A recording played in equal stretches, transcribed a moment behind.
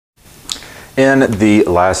In the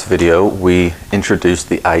last video, we introduced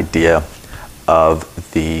the idea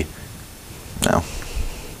of the, no.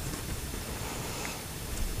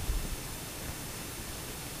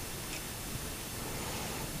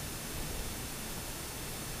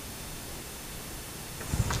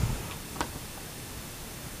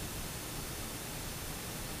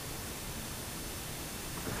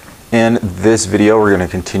 In this video, we're going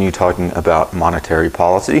to continue talking about monetary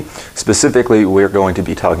policy. Specifically, we're going to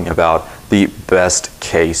be talking about the best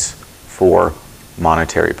case for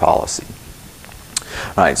monetary policy.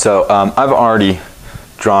 All right, so I've already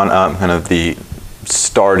drawn up kind of the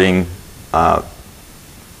starting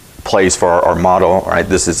place for our model. All right,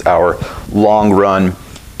 this is our long-run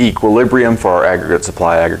equilibrium for our aggregate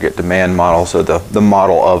supply, aggregate demand model, so the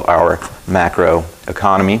model of our macro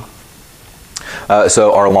economy.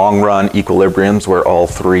 So our long-run equilibriums where all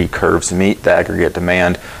three curves meet, the aggregate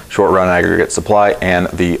demand, short-run aggregate supply, and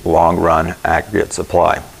the long-run aggregate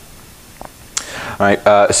supply. All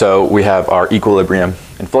right, so we have our equilibrium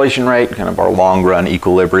inflation rate, kind of our long-run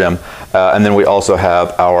equilibrium, and then we also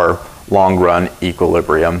have our long-run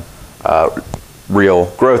equilibrium real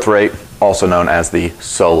growth rate, also known as the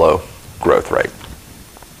solo growth rate.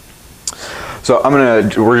 So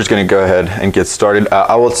we're just going to go ahead and get started.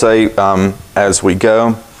 I will say as we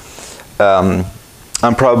go,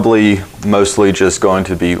 I'm probably mostly just going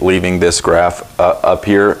to be leaving this graph up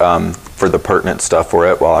here for the pertinent stuff for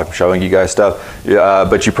it while I'm showing you guys stuff.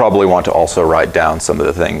 But you probably want to also write down some of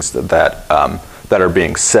the things that are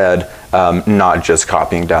being said, not just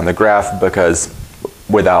copying down the graph, because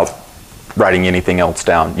without writing anything else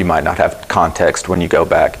down, you might not have context when you go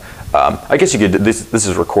back. I guess you could, this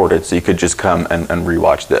is recorded, so you could just come and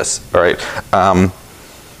rewatch this, all right?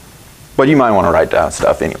 But you might want to write down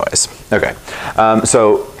stuff anyways. Okay,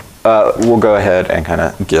 so we'll go ahead and kind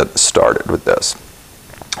of get started with this.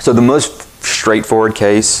 So the most straightforward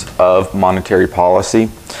case of monetary policy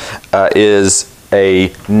is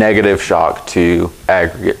a negative shock to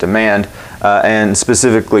aggregate demand, and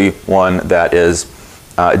specifically one that is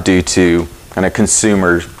due to kind of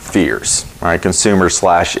consumer fears, right?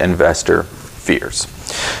 Consumer/investor fears.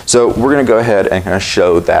 So we're going to go ahead and kind of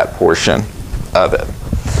show that portion of it.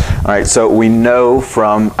 All right, so we know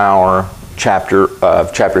from our chapter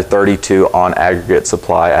 32 on aggregate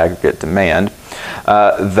supply, aggregate demand,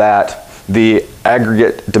 that the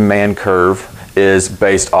aggregate demand curve is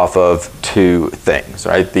based off of two things,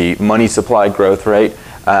 right? The money supply growth rate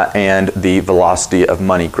and the velocity of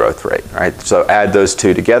money growth rate, right? So add those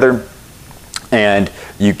two together, and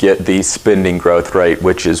you get the spending growth rate,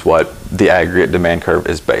 which is what the aggregate demand curve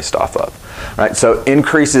is based off of. Right? So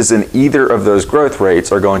increases in either of those growth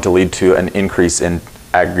rates are going to lead to an increase in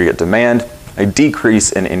aggregate demand. A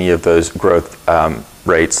decrease in any of those growth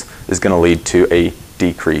rates is going to lead to a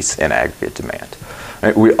decrease in aggregate demand.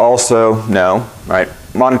 Right? We also know, right,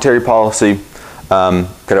 monetary policy, or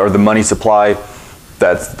the money supply,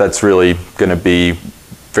 that's really going to be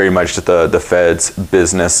very much the Fed's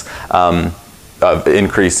business. Of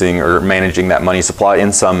increasing or managing that money supply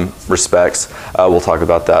in some respects. We'll talk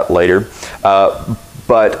about that later.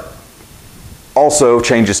 But also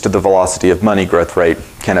changes to the velocity of money growth rate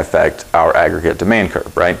can affect our aggregate demand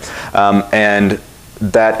curve, right? And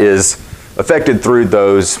that is affected through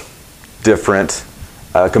those different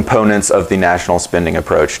components of the national spending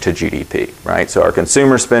approach to GDP, right? So our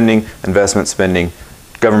consumer spending, investment spending,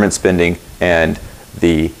 government spending, and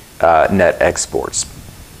the net exports.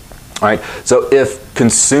 All right, so if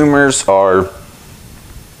consumers are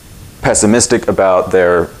pessimistic about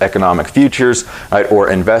their economic futures, right, or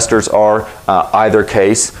investors are, either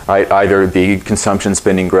case, right, either the consumption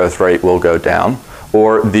spending growth rate will go down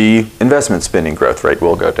or the investment spending growth rate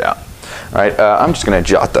will go down. All right, I'm just going to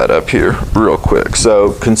jot that up here real quick.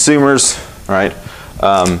 So consumers, right,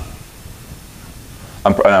 I'm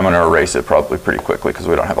going to erase it probably pretty quickly because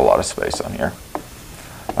we don't have a lot of space on here.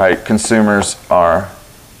 All right, consumers are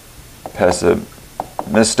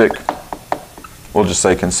pessimistic. We'll just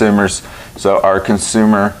say consumers. So our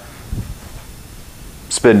consumer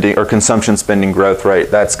spending or consumption spending growth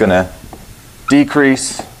rate, that's going to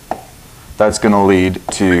decrease. That's going to lead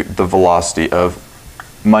to the velocity of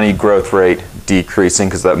money growth rate decreasing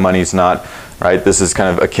because that money's not, right? This is kind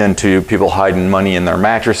of akin to people hiding money in their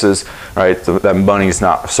mattresses, right? So that money's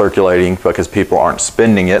not circulating because people aren't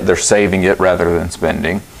spending it. They're saving it rather than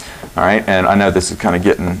spending. All right, and I know this is kind of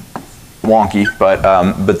getting wonky, but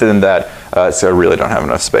then that, so I really don't have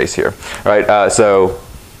enough space here. All right, so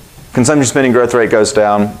consumption spending growth rate goes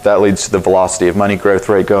down, that leads to the velocity of money growth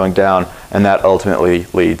rate going down, and that ultimately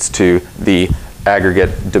leads to the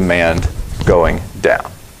aggregate demand going down.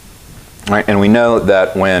 All right, and we know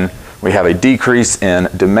that when we have a decrease in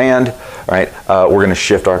demand, right, we're going to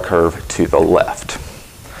shift our curve to the left.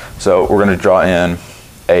 So we're going to draw in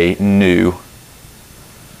a new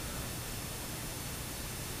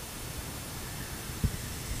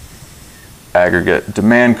aggregate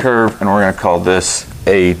demand curve, and we're going to call this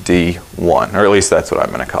AD1, or at least that's what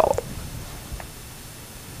I'm going to call it.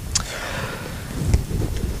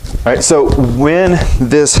 All right, so when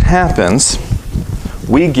this happens,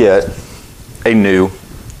 we get a new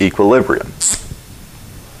equilibrium.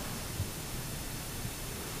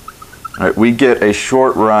 All right, we get a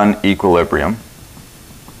short-run equilibrium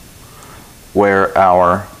where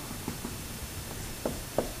our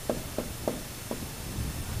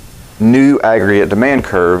new aggregate demand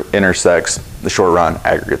curve intersects the short-run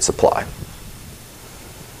aggregate supply.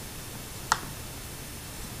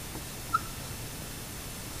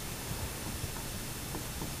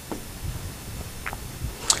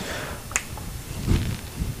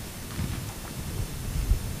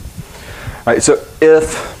 All right, so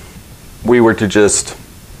if we were to just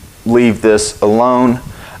leave this alone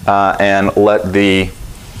and let the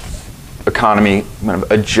economy kind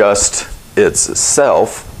of adjust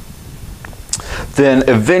itself, then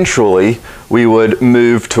eventually we would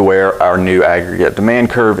move to where our new aggregate demand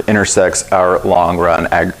curve intersects our long-run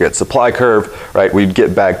aggregate supply curve, right? We'd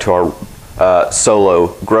get back to our solo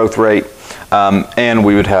growth rate, and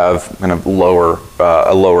we would have kind of a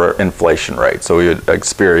lower inflation rate. So we would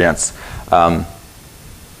experience, well,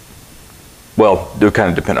 it would kind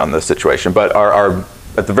of depend on the situation, but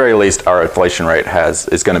at the very least, our inflation rate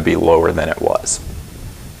is going to be lower than it was.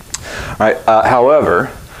 All right.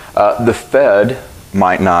 However, the Fed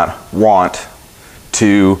might not want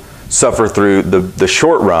to suffer through the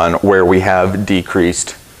short run where we have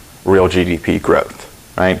decreased real GDP growth,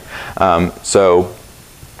 right?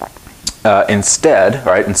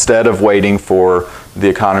 Instead of waiting for the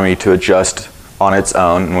economy to adjust on its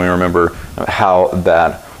own, and we remember how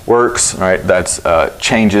that works, right? That's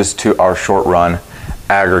changes to our short run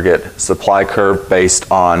aggregate supply curve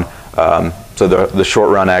based on so the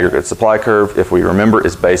short-run aggregate supply curve, if we remember,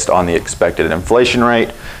 is based on the expected inflation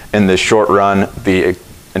rate. In the short run, the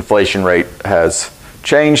inflation rate has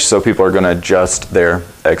changed, so people are going to adjust their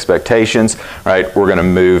expectations, right? We're going to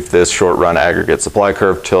move this short-run aggregate supply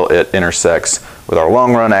curve till it intersects with our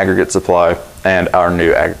long-run aggregate supply and our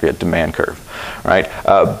new aggregate demand curve, right?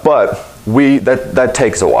 But that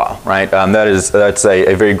takes a while, right? That's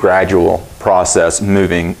a very gradual process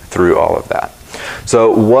moving through all of that.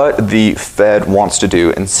 So what the Fed wants to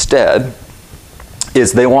do instead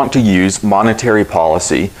is they want to use monetary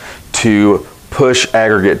policy to push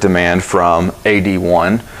aggregate demand from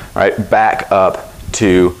AD1, right, back up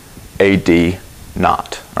to AD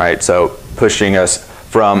naught, right? So pushing us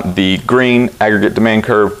from the green aggregate demand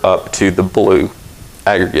curve up to the blue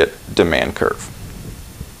aggregate demand curve.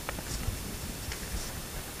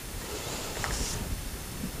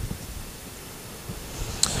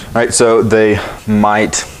 All right, so they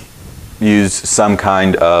might use some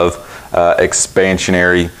kind of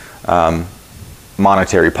expansionary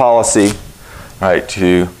monetary policy, right,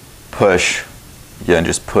 to push,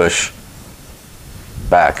 just push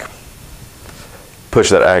that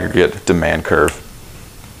aggregate demand curve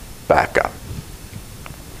back up.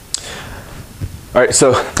 All right,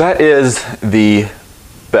 so that is the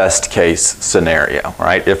best case scenario,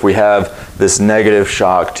 right? If we have this negative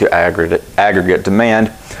shock to aggregate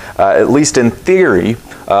demand, at least in theory,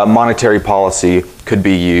 monetary policy could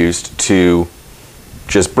be used to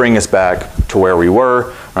just bring us back to where we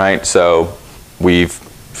were, right? So we've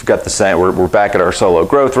got the same, we're back at our solo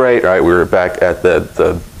growth rate, right? We're back at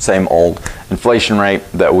the same old inflation rate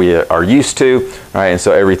that we are used to, right? And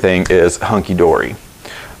so everything is hunky-dory,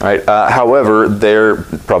 right? However,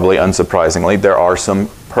 probably unsurprisingly, there are some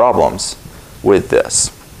problems with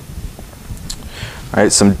this,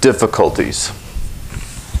 right? Some difficulties.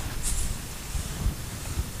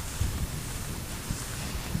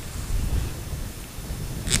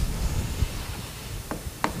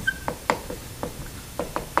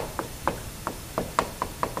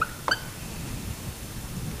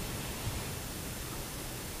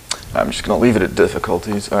 I'm just going to leave it at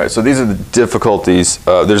difficulties. All right, so these are the difficulties.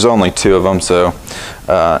 There's only two of them, so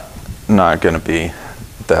not going to be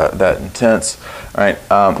that intense. All right,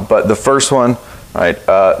 but the first one, right,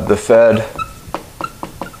 the Fed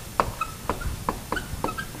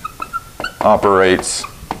operates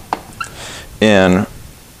in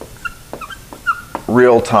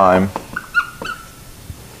real time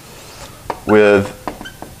with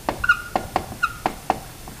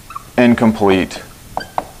incomplete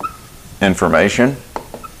information.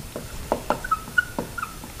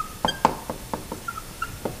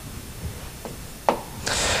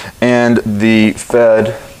 and the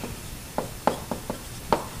Fed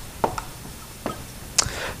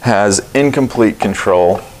has incomplete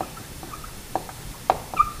control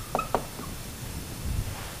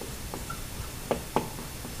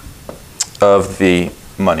of the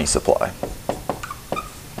money supply.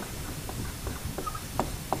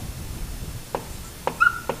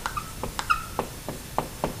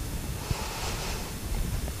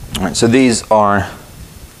 All right, so these are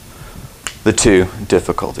the two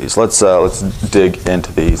difficulties. Let's dig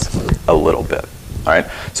into these a little bit. All right.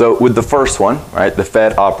 So with the first one, right, the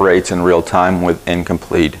Fed operates in real time with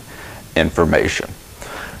incomplete information.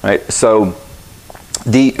 Right. So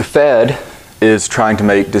the Fed is trying to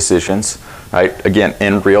make decisions, right, again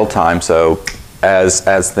in real time. So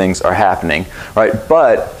as things are happening, right.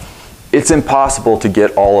 But it's impossible to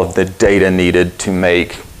get all of the data needed to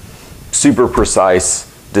make super precise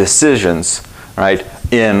decisions, right,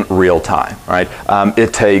 in real time, right?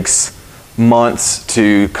 It takes months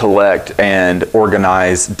to collect and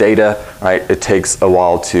organize data, right? It takes a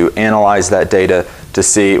while to analyze that data to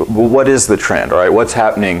see, well, what is the trend, right? What's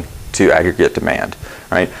happening to aggregate demand,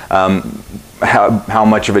 right? How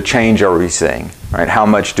much of a change are we seeing, right? How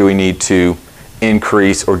much do we need to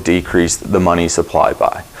increase or decrease the money supply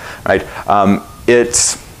by, right?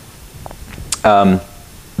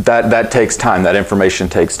 That takes time. That information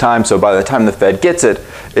takes time. So by the time the Fed gets it,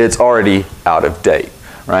 it's already out of date,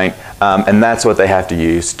 right? And that's what they have to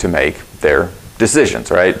use to make their decisions,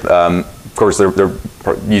 right? Of course, they're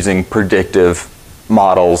using predictive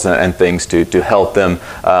models and things to help them,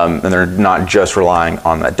 and they're not just relying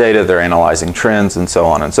on that data. They're analyzing trends and so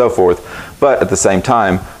on and so forth. But at the same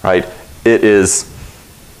time, right, it is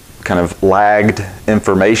kind of lagged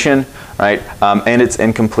information, right? And it's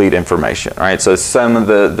incomplete information, right? So some of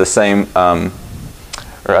the same,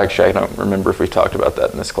 or actually I don't remember if we talked about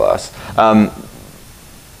that in this class. I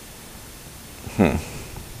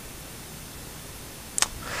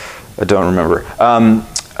don't remember.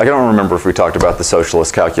 I don't remember if we talked about the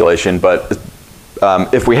socialist calculation, but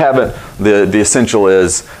if we haven't, the essential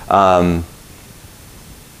is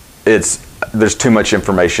there's too much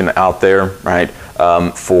information out there, right,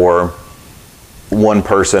 for one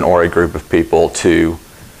person or a group of people to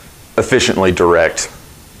efficiently direct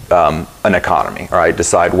an economy, right?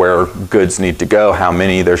 Decide where goods need to go, how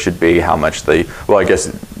many there should be, how much well, I guess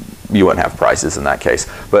you wouldn't have prices in that case,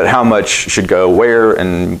 but how much should go where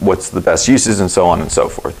and what's the best uses and so on and so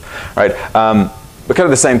forth, right? But kind of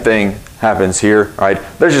the same thing happens here, right?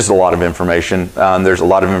 There's just a lot of information. There's a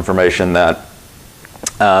lot of information that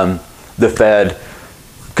the Fed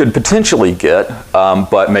could potentially get,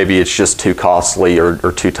 but maybe it's just too costly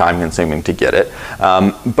or too time-consuming to get it.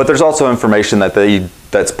 But there's also information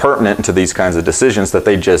that's pertinent to these kinds of decisions that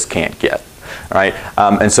they just can't get, right?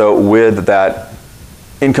 And so with that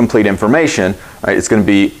incomplete information, right, it's going to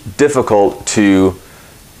be difficult to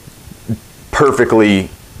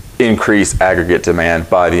perfectly increase aggregate demand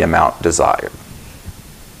by the amount desired.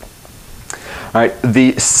 All right,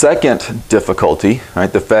 the second difficulty,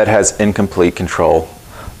 right, the Fed has incomplete control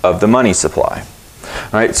of the money supply.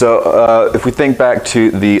 All right, so if we think back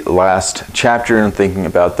to the last chapter and thinking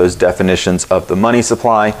about those definitions of the money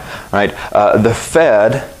supply, right, the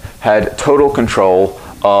Fed had total control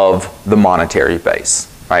of the monetary base.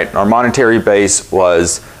 Right, our monetary base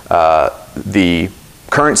was the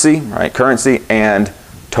currency, right, currency and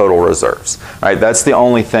total reserves. Right, that's the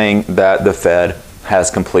only thing that the Fed has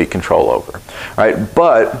complete control over. Right,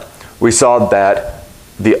 but we saw that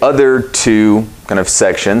the other two kind of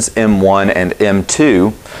sections, M1 and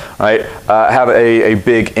M2, right, have a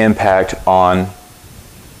big impact on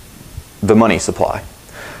the money supply.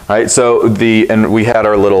 Right, so and we had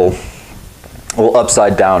our little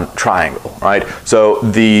upside down triangle, right? So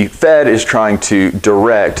the Fed is trying to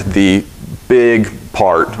direct the big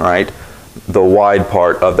part, right, the wide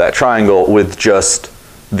part of that triangle with just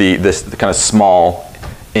this kind of small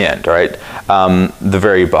end, right, the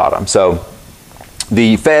very bottom. So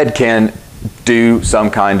the Fed can do some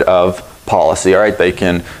kind of policy, all right? They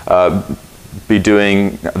can be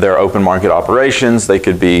doing their open market operations. They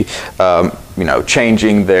could be,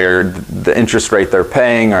 changing the interest rate they're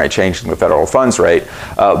paying, all right, changing the federal funds rate.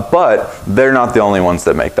 But they're not the only ones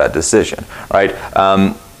that make that decision, right?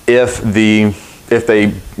 If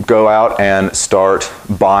they go out and start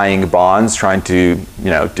buying bonds, trying to,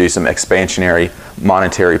 do some expansionary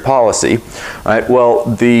monetary policy, right? Well,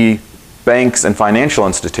 the banks and financial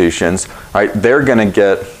institutions, right, they're going to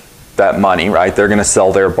get that money, right? They're going to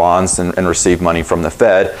sell their bonds and receive money from the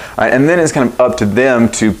Fed, right? And then it's kind of up to them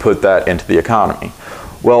to put that into the economy.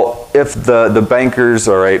 Well, if the bankers,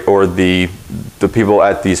 all right, or the people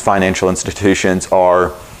at these financial institutions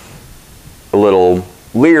are a little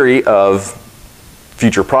leery of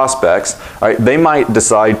future prospects, right, they might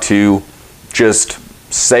decide to just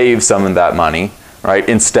save some of that money, right,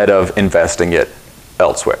 instead of investing it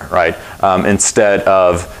elsewhere, right, instead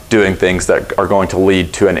of doing things that are going to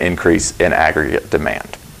lead to an increase in aggregate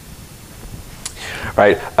demand,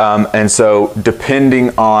 right, and so depending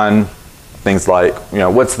on things like,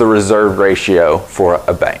 what's the reserve ratio for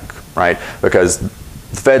a bank, right, because the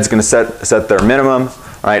Fed's going to set their minimum,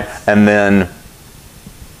 right, and then,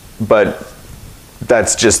 but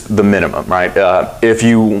that's just the minimum, right? If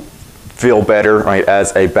you feel better, right,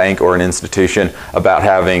 as a bank or an institution about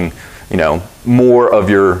having, more of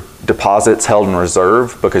your deposits held in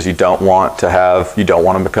reserve because you don't want to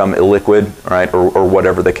become illiquid, right, or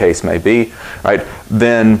whatever the case may be, right?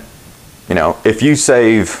 Then, if you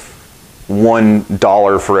save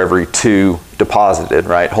 $1 for every 2 deposited,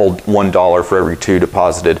 right? Hold $1 for every 2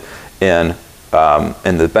 deposited in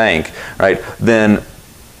the bank, right? Then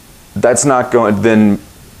that's not going. Then,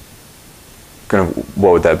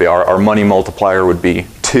 what would that be? Our money multiplier would be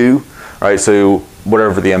 2, right? So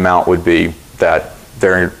whatever the amount would be that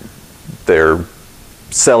they're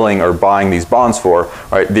selling or buying these bonds for,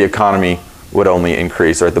 right? The economy would only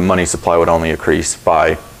increase, or the money supply would only increase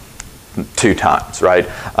by 2 times, right?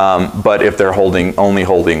 But if they're only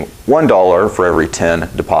holding $1 for every 10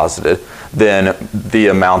 deposited, then the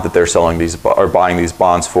amount that they're selling these or buying these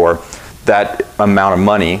bonds for, that amount of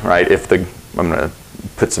money, right? I'm going to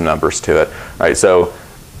put some numbers to it, right? So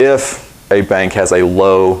if a bank has a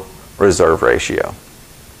low reserve ratio,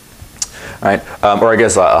 right, or I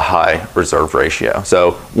guess a high reserve ratio,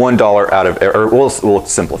 so $1 out of, or we'll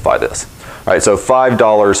simplify this. Right, so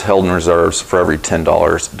 $5 held in reserves for every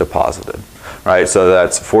 $10 deposited. Right, so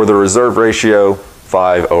that's for the reserve ratio,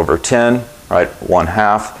 5 over 10, right,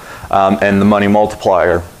 1/2, and the money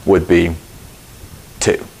multiplier would be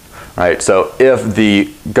 2. Right, so if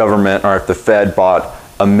the government or if the Fed bought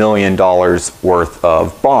 $1 million worth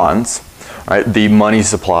of bonds, right, the money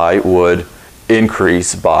supply would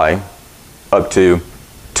increase by up to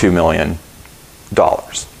 $2 million.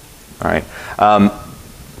 Right.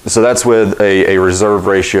 So that's with a reserve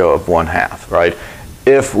ratio of 1/2, right?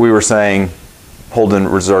 If we were saying hold in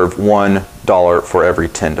reserve $1 for every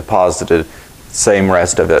 10 deposited, same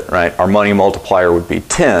rest of it, right? Our money multiplier would be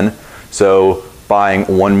 10, so buying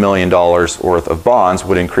 $1 million worth of bonds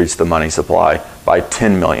would increase the money supply by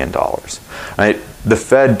 $10 million, right? The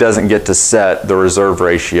Fed doesn't get to set the reserve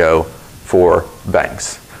ratio for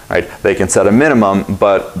banks, right? They can set a minimum,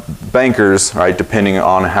 but bankers, right, depending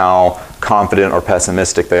on how confident or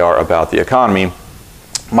pessimistic they are about the economy,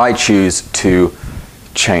 might choose to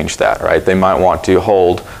change that, right? They might want to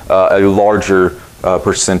hold a larger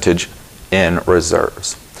percentage in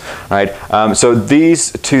reserves, right? So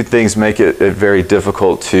these 2 things make it very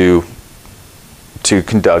difficult to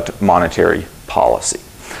conduct monetary policy.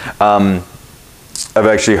 I've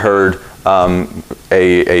actually heard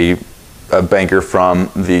a banker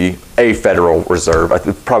from a Federal Reserve,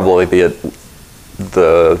 probably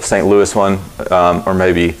the St. Louis one, or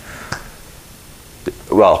maybe,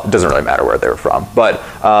 well, it doesn't really matter where they were from, but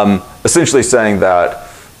essentially saying that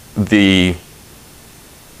the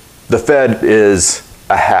Fed is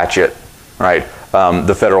a hatchet, right?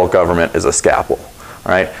 The federal government is a scalpel,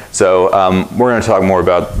 right? So we're going to talk more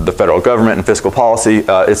about the federal government and fiscal policy.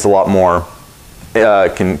 It's a lot more,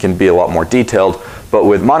 can be a lot more detailed, but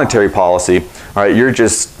with monetary policy, all right,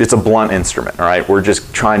 it's a blunt instrument, all right? We're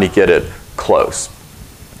just trying to get it close,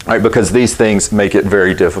 right? Because these things make it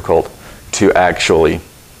very difficult to actually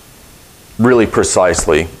really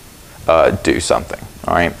precisely do something,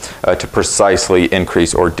 all right? To precisely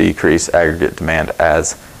increase or decrease aggregate demand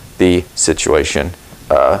as the situation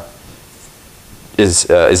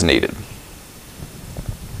is needed.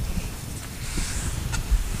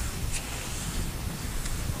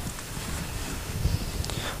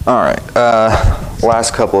 All right,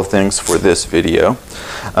 last couple of things for this video.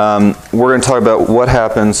 We're going to talk about what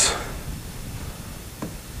happens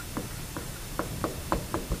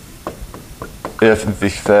if the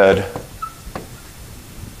Fed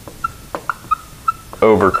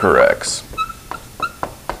overcorrects,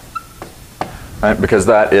 right? Because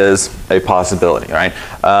that is a possibility, right?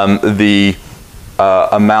 The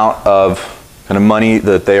amount of kind of money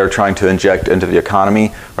that they are trying to inject into the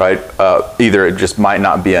economy, right? Either it just might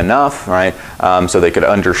not be enough, right? So they could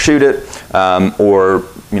undershoot it, or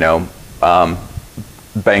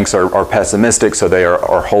banks are pessimistic, so they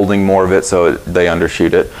are holding more of it, so they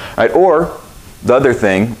undershoot it, right? Or the other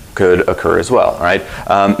thing could occur as well, right?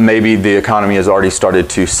 Maybe the economy has already started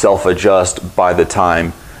to self-adjust by the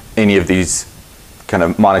time any of these kind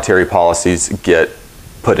of monetary policies get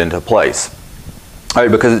put into place. Right,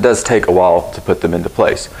 because it does take a while to put them into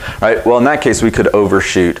place. Right. Well, in that case, we could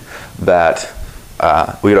overshoot that.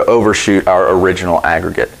 We could overshoot our original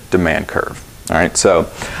aggregate demand curve. All right. So,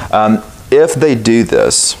 if they do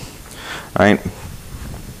this, right,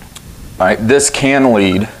 this can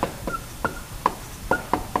lead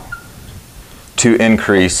to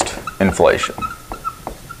increased inflation.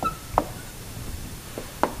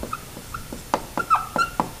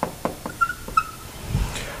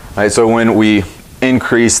 All right. So when we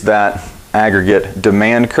increase that aggregate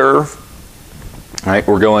demand curve, right,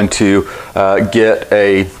 we're going to get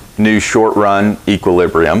a new short-run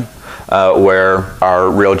equilibrium where our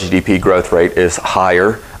real GDP growth rate is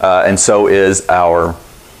higher, and so is our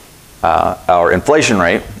inflation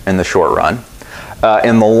rate in the short run.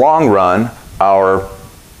 In the long run, our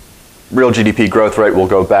real GDP growth rate will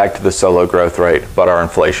go back to the solo growth rate, but our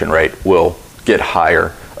inflation rate will get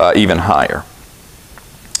higher, even higher.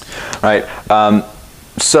 Right.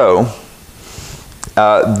 So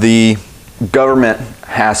the government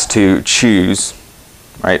has to choose,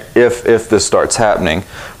 right, if this starts happening,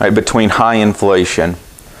 right, between high inflation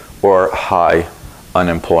or high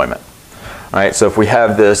unemployment. Right. So if we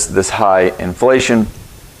have this high inflation,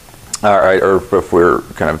 right, or if we're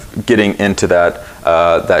kind of getting into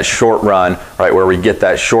that short run, right, where we get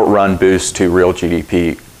that short run boost to real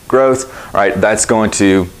GDP growth, right, that's going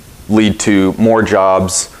to lead to more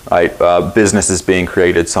jobs, right, businesses being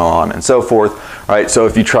created, so on and so forth, right. So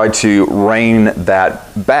if you try to rein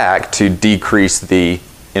that back to decrease the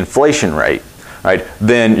inflation rate, right,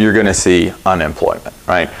 then you're going to see unemployment,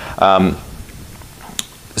 right.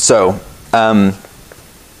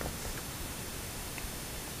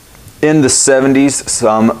 In the 70s,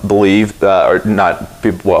 some believe, or not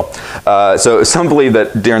people, well, so some believe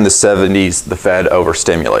that during the 70s the Fed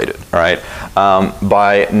overstimulated, right?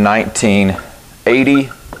 By 1980,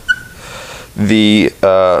 the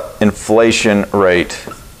inflation rate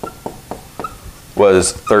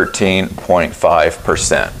was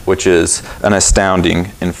 13.5%, which is an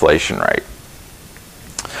astounding inflation rate.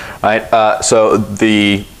 Right? So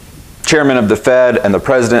the chairman of the Fed and the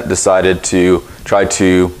president decided to try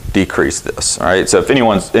to decrease this. All right. So if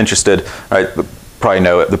anyone's interested, right, probably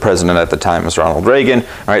know it. The president at the time was Ronald Reagan.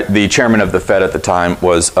 All right. The chairman of the Fed at the time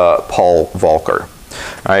was Paul Volcker.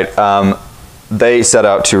 All right. They set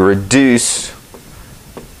out to reduce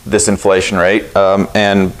this inflation rate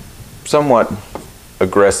and somewhat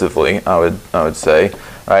aggressively, I would say.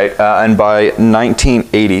 Right. And by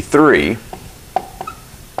 1983.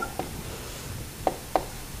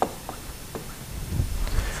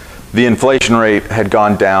 The inflation rate had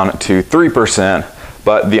gone down to 3%,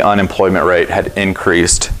 but the unemployment rate had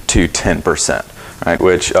increased to 10%, right,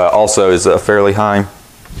 which also is a fairly high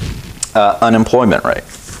unemployment rate.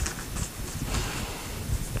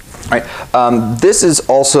 Right. This is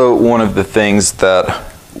also one of the things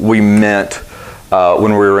that we meant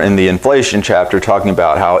when we were in the inflation chapter, talking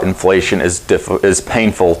about how inflation is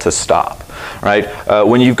painful to stop. Right.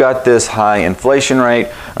 When you've got this high inflation rate,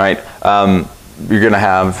 right, you're going to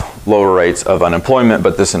have lower rates of unemployment,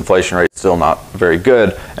 but this inflation rate is still not very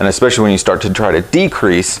good. And especially when you start to try to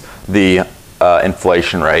decrease the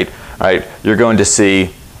inflation rate, right, you're going to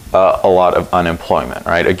see a lot of unemployment,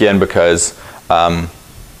 right? Again, because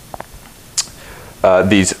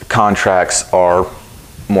these contracts are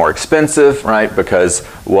more expensive, right? Because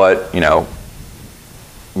what the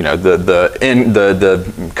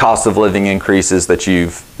cost of living increases that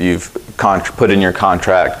you've put in your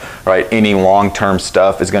contract, right? Any long-term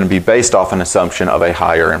stuff is going to be based off an assumption of a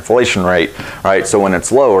higher inflation rate, right? So when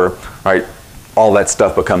it's lower, right, all that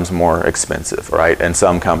stuff becomes more expensive, right? And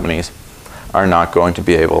some companies are not going to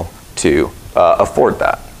be able to afford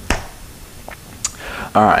that.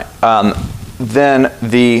 All right. Then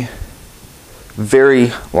the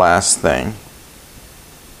very last thing.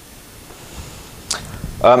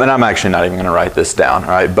 And I'm actually not even going to write this down,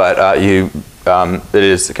 right? But it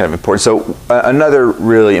is kind of important. So another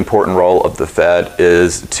really important role of the Fed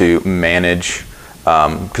is to manage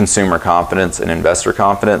consumer confidence and investor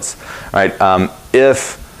confidence, right?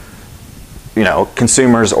 If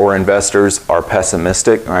consumers or investors are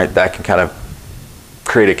pessimistic, right, that can kind of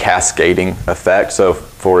create a cascading effect. So,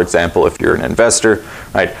 for example, if you're an investor,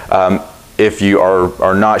 right, if you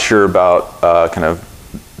are not sure about kind of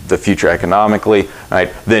the future economically,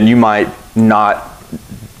 right, then you might not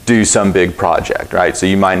do some big project, right? So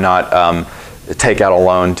you might not take out a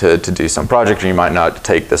loan to do some project, or you might not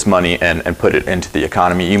take this money and put it into the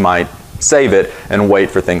economy. You might save it and wait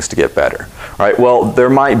for things to get better, right? Well, there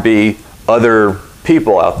might be other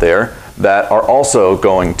people out there that are also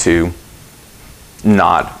going to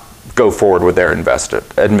not go forward with their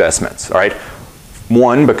investments, right?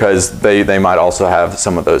 One, because they might also have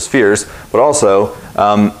some of those fears, but also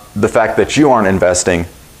the fact that you aren't investing,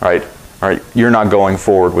 right, you're not going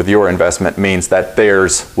forward with your investment means that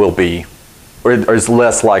theirs will be, or is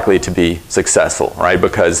less likely to be successful, right,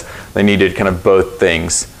 because they needed kind of both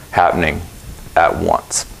things happening at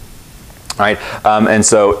once, right? And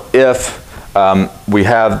so if we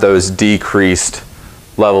have those decreased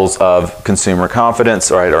levels of consumer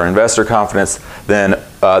confidence, right, or investor confidence, then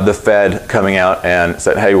the Fed coming out and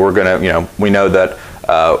said, hey, we're going to, we know that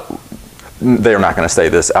they're not going to say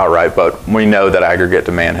this outright, but we know that aggregate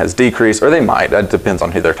demand has decreased, or they might, that depends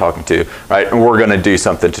on who they're talking to, right, and we're going to do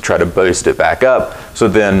something to try to boost it back up, so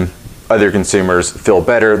then other consumers feel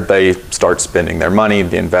better, they start spending their money,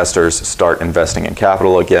 the investors start investing in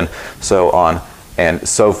capital again, so on and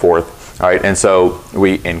so forth, all right, and so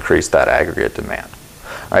we increase that aggregate demand.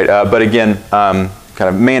 Right, but again, kind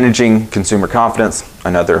of managing consumer confidence,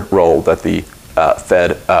 another role that the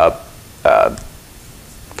Fed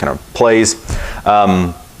kind of plays.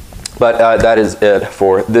 But that is it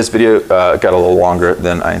for this video. Got a little longer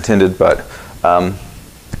than I intended, but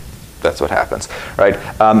that's what happens. Right.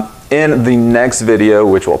 In the next video,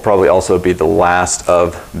 which will probably also be the last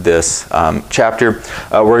of this chapter,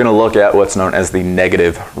 we're going to look at what's known as the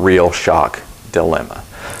negative real shock dilemma.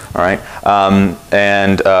 All right,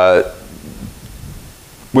 and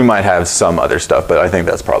we might have some other stuff, but I think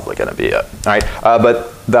that's probably going to be it. All right,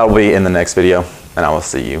 but that'll be in the next video, and I will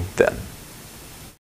see you then.